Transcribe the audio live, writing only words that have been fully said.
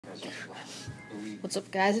What's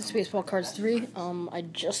up, guys? It's Baseball Cards 3. I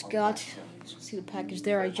just got, see the package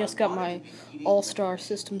there, I just got my All-Star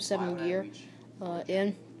System 7 gear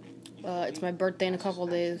in. It's my birthday in a couple of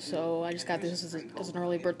days, so I just got this as an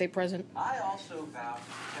early birthday present.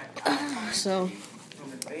 So,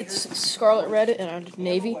 it's Scarlet Red and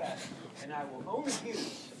Navy.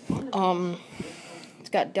 It's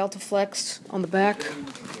got Delta Flex on the back.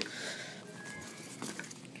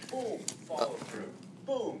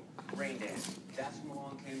 Boom! Rain dance. That's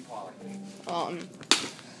long-term quality.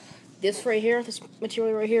 This right here, this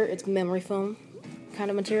material right here, it's memory foam kind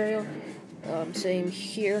of material. Same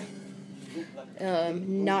here.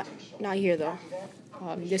 Not here though.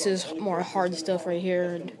 This is more hard stuff right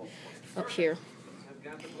here and up here.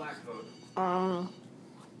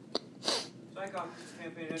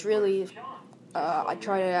 It's really, I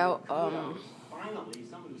tried it out.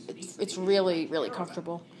 It's really, really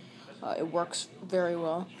comfortable. It works very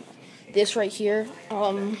well. This right here,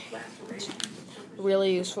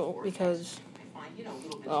 really useful because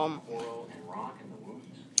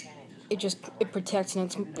it protects and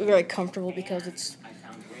it's very comfortable because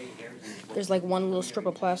there's like one little strip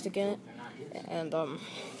of plastic in it, and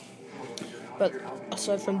but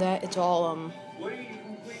aside from that, it's all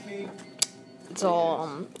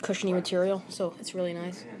cushiony material, so it's really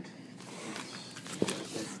nice.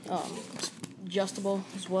 It's adjustable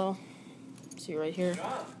as well. See right here.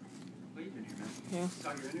 Yeah.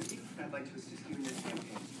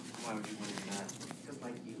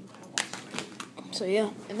 So yeah,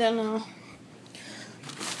 and then here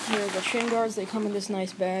are the shin guards. They come in this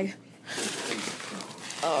nice bag.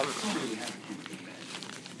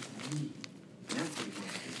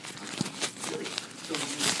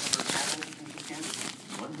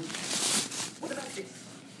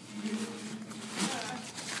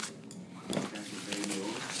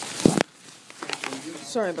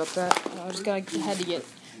 Sorry about that. I just had to get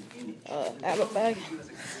Abbott bag.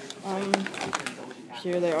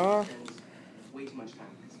 Here they are.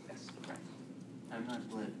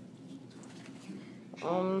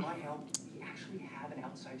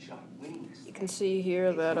 You can see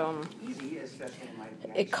here that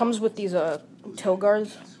it comes with these toe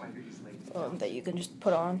guards that you can just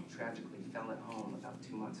put on.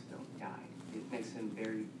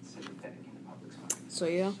 So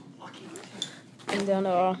yeah, and then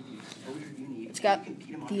it's got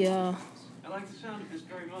the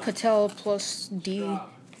Patel Plus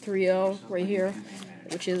D30 right here,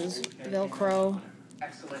 which is Velcro.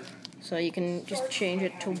 So you can just change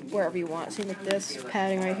it to wherever you want. Same with this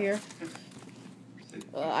padding right here.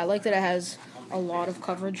 I like that it has a lot of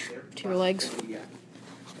coverage to your legs.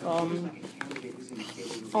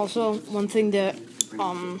 Also, one thing that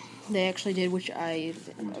they actually did, which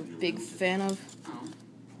I'm a big fan of,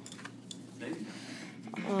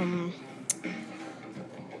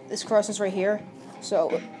 this crosses right here.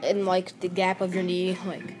 So in like the gap of your knee,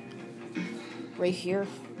 like right here,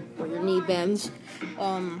 where your knee bends,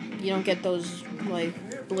 you don't get those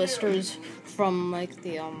like blisters from like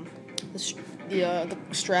the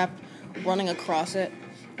strap running across it,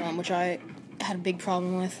 which I had a big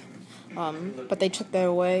problem with. But they took that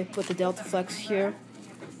away with the Delta Flex here.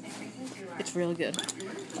 It's really good.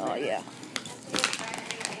 Yeah.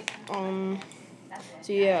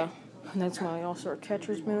 So yeah, that's my All-Star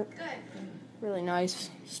Catcher's Mitt. Really nice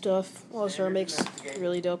stuff. All-Star makes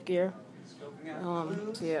really dope gear.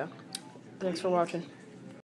 So yeah, thanks for watching.